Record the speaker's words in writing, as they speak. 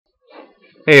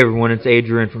Hey everyone, it's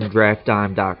Adrian from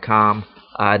DraftDime.com.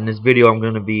 In this video I'm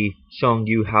going to be showing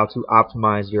you how to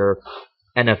optimize your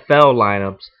NFL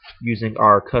lineups using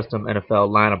our custom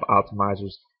NFL lineup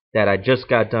optimizers that I just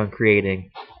got done creating.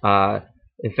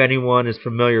 If anyone is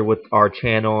familiar with our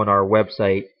channel and our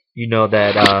website, you know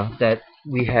that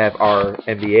we have our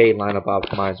NBA lineup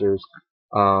optimizers,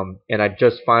 and I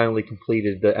just finally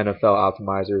completed the NFL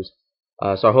optimizers.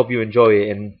 So I hope you enjoy it,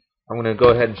 and I'm going to go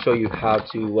ahead and show you how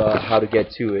to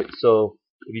get to it. So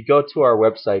if you go to our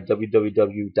website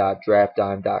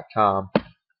www.draftdime.com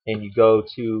and you go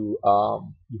to you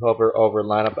hover over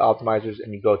lineup optimizers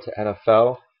and you go to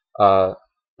NFL,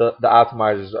 the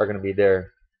optimizers are going to be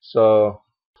there. So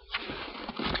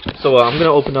I'm going to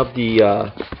open up the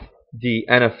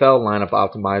NFL lineup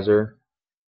optimizer,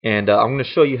 and I'm going to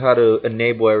show you how to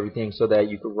enable everything so that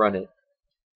you can run it.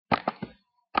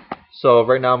 So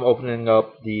right now I'm opening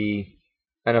up the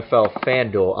NFL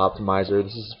FanDuel optimizer.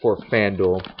 This is for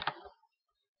FanDuel.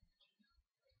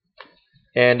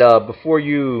 And before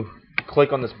you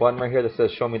click on this button right here that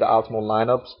says show me the optimal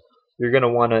lineups, you're going to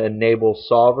want to enable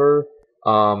solver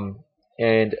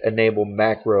and enable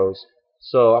macros.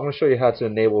 So I'm going to show you how to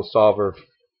enable solver.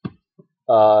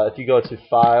 If you go to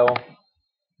file,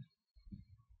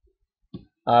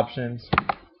 options,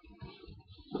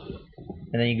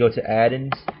 and then you go to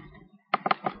add-ins,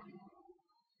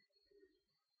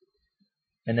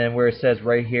 and then where it says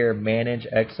right here manage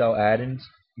Excel add-ins,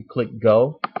 you click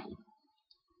go.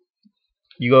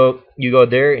 You go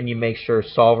there and you make sure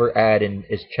solver add-in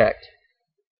is checked.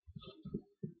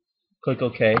 Click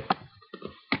OK.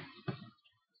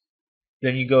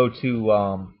 Then you go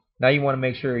to now you want to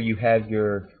make sure you have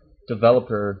your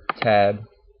developer tab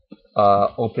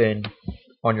open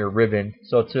on your ribbon.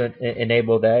 So to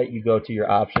enable that, you go to your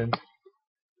options,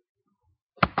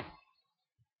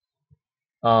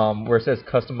 where it says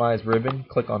customize ribbon.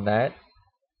 Click on that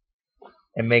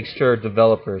and make sure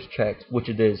developer is checked, which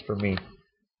it is for me.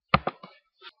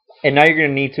 And now you're going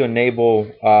to need to enable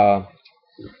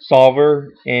solver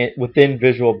within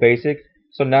Visual Basic.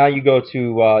 So now you go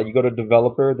to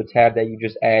developer, the tab that you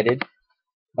just added.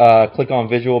 Click on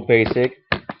Visual Basic.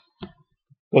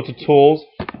 Go to tools,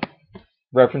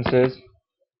 references,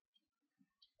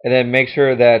 and then make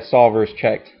sure that solver is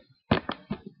checked.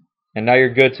 And now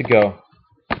you're good to go.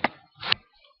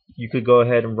 You could go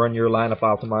ahead and run your lineup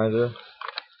optimizer.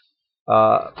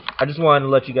 I just wanted to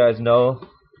let you guys know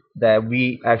that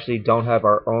we actually don't have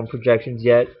our own projections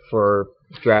yet for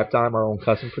DraftDime, our own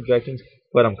custom projections,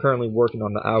 but I'm currently working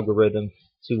on the algorithm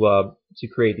to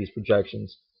create these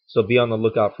projections. So be on the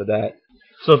lookout for that.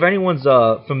 So if anyone's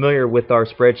familiar with our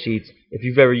spreadsheets, if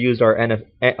you've ever used our NBA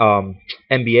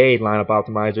lineup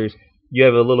optimizers, you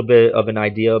have a little bit of an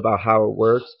idea about how it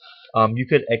works. You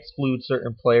could exclude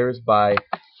certain players by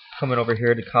coming over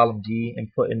here to column D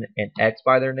and putting an X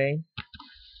by their name,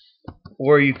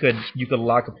 or you could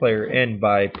lock a player in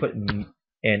by putting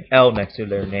an L next to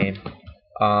their name.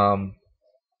 To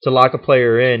lock a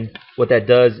player in, what that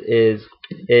does is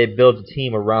it builds a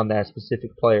team around that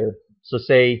specific player. So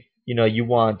say you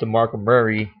want DeMarco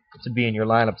Murray to be in your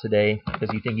lineup today because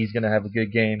you think he's going to have a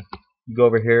good game. You go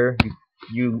over here,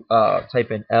 you type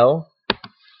in L,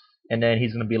 and then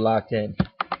he's going to be locked in.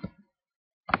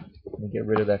 Let me get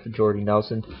rid of that for Jordy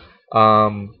Nelson.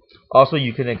 Also,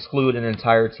 you can exclude an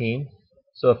entire team.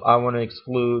 So if I want to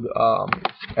exclude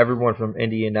everyone from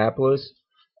Indianapolis,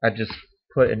 I just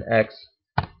put an X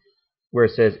where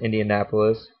it says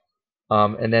Indianapolis,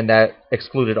 and then that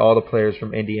excluded all the players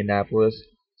from Indianapolis.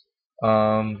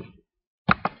 You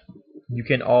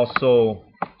can also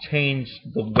change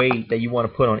the weight that you want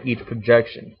to put on each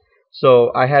projection.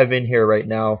 So I have in here right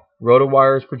now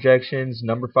RotoWire's projections,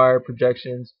 NumberFire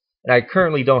projections, and I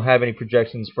currently don't have any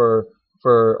projections for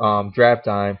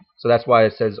DraftDime, so that's why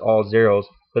it says all zeros.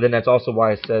 But then that's also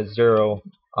why it says 0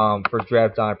 for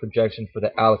DraftDime projection for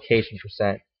the allocation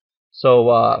percent.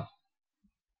 So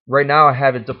right now I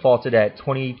have it defaulted at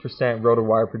 20%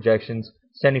 RotoWire projections,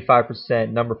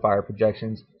 75% NumberFire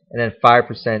projections, and then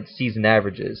 5% season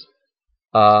averages.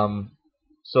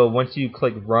 So once you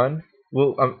click run,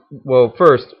 well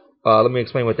first let me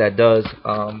explain what that does.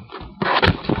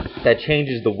 That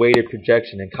changes the weighted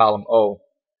projection in column O.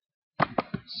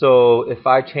 So if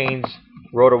I change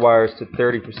RotoWires to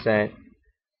 30%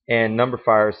 and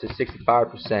NumberFires to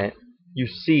 65%, you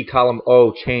see column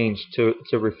O change to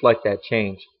reflect that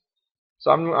change. So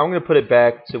I'm going to put it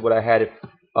back to what I had it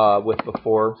with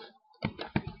before,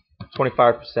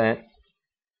 25%.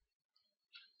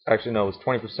 Actually, no, it was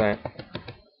 20%,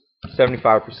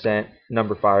 75%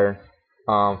 NumberFire,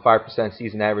 5%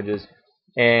 season averages,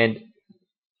 and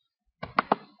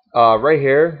Right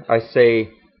here, I say,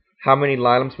 how many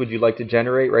lineups would you like to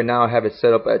generate? Right now, I have it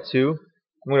set up at 2.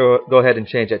 I'm going to go ahead and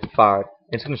change that to 5. And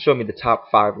it's going to show me the top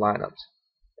 5 lineups.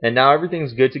 And now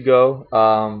everything's good to go.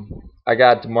 I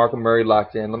got DeMarco Murray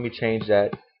locked in. Let me change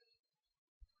that.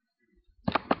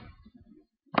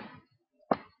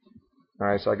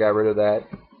 Alright, so I got rid of that.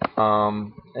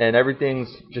 And everything's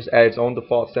just at its own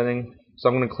default setting. So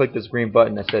I'm going to click this green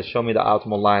button that says show me the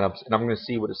optimal lineups, and I'm going to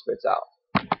see what it spits out.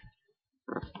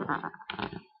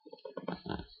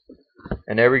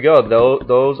 And there we go.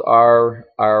 Those are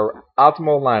our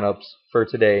optimal lineups for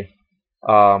today,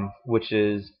 which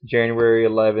is January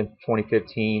 11th,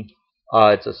 2015.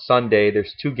 It's a Sunday.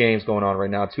 There's 2 games going on right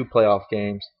now, 2 playoff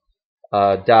games.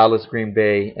 Dallas, Green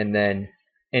Bay, and then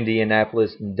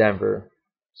Indianapolis and Denver.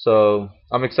 So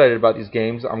I'm excited about these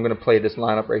games. I'm going to play this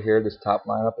lineup right here, this top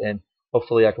lineup, and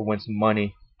hopefully I can win some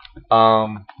money.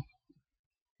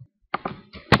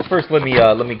 First, let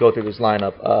me go through this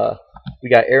lineup. We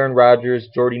got Aaron Rodgers,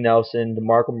 Jordy Nelson,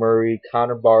 DeMarco Murray,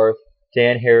 Connor Barth,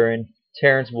 Dan Herron,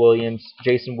 Terrence Williams,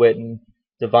 Jason Witten,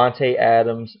 Devontae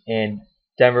Adams, and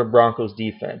Denver Broncos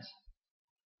defense.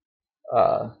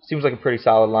 Seems like a pretty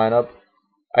solid lineup.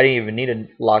 I didn't even need to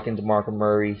lock in DeMarco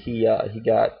Murray. He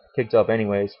got picked up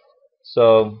anyways.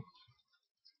 So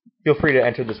feel free to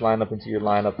enter this lineup into your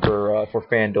lineup for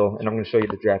FanDuel, and I'm going to show you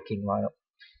the DraftKings lineup.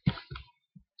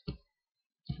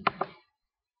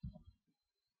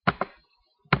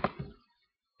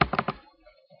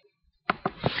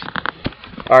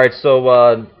 All right,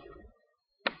 so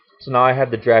now I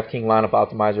have the DraftKings lineup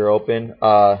optimizer open.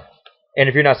 And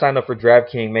if you're not signed up for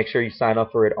DraftKings, make sure you sign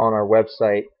up for it on our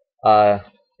website.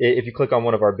 If you click on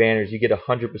one of our banners, you get a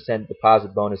 100%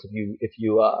 deposit bonus if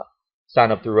you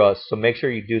sign up through us. So make sure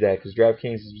you do that, because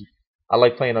DraftKings, I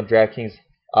like playing on DraftKings.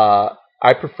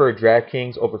 I prefer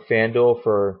DraftKings over FanDuel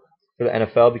for the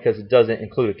NFL because it doesn't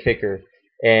include a kicker,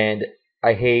 and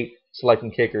I hate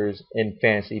selecting kickers in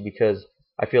fantasy because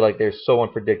I feel like they're so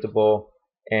unpredictable,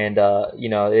 and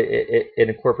it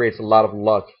incorporates a lot of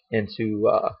luck into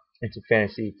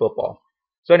fantasy football.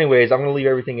 So anyways, I'm going to leave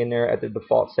everything in there at the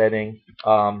default setting.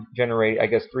 Generate, I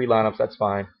guess, 3 lineups. That's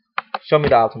fine. Show me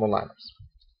the optimal lineups.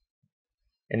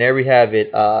 And there we have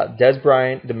it. Dez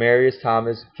Bryant, Demaryius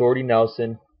Thomas, Jordy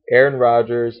Nelson, Aaron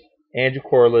Rodgers, Andrew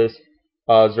Corliss,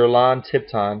 Zerlon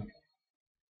Tipton,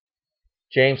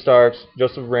 James Starks,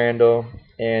 Joseph Randle,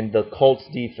 and the Colts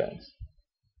defense.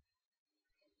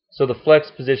 So the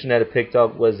flex position that it picked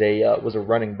up was a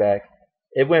running back.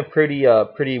 It went pretty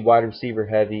wide receiver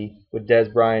heavy with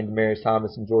Dez Bryant, Demaryius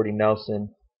Thomas, and Jordy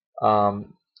Nelson,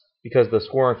 because the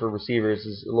scoring for receivers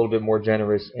is a little bit more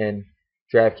generous in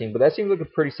DraftKings. But that seems like a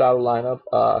pretty solid lineup.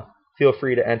 Feel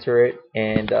free to enter it.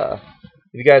 And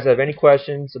if you guys have any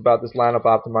questions about this lineup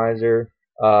optimizer,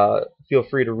 feel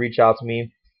free to reach out to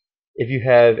me. If you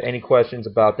have any questions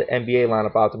about the NBA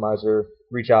lineup optimizer,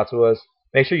 reach out to us.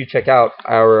 Make sure you check out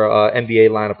our NBA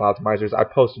lineup optimizers. I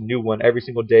post a new one every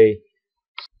single day.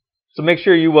 So make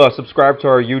sure you subscribe to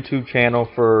our YouTube channel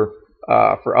for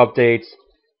updates.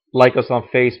 Like us on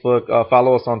Facebook.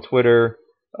 Follow us on Twitter,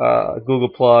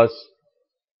 Google+.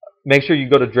 Make sure you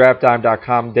go to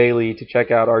DraftDime.com daily to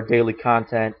check out our daily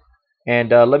content. And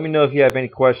let me know if you have any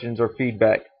questions or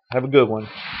feedback. Have a good one.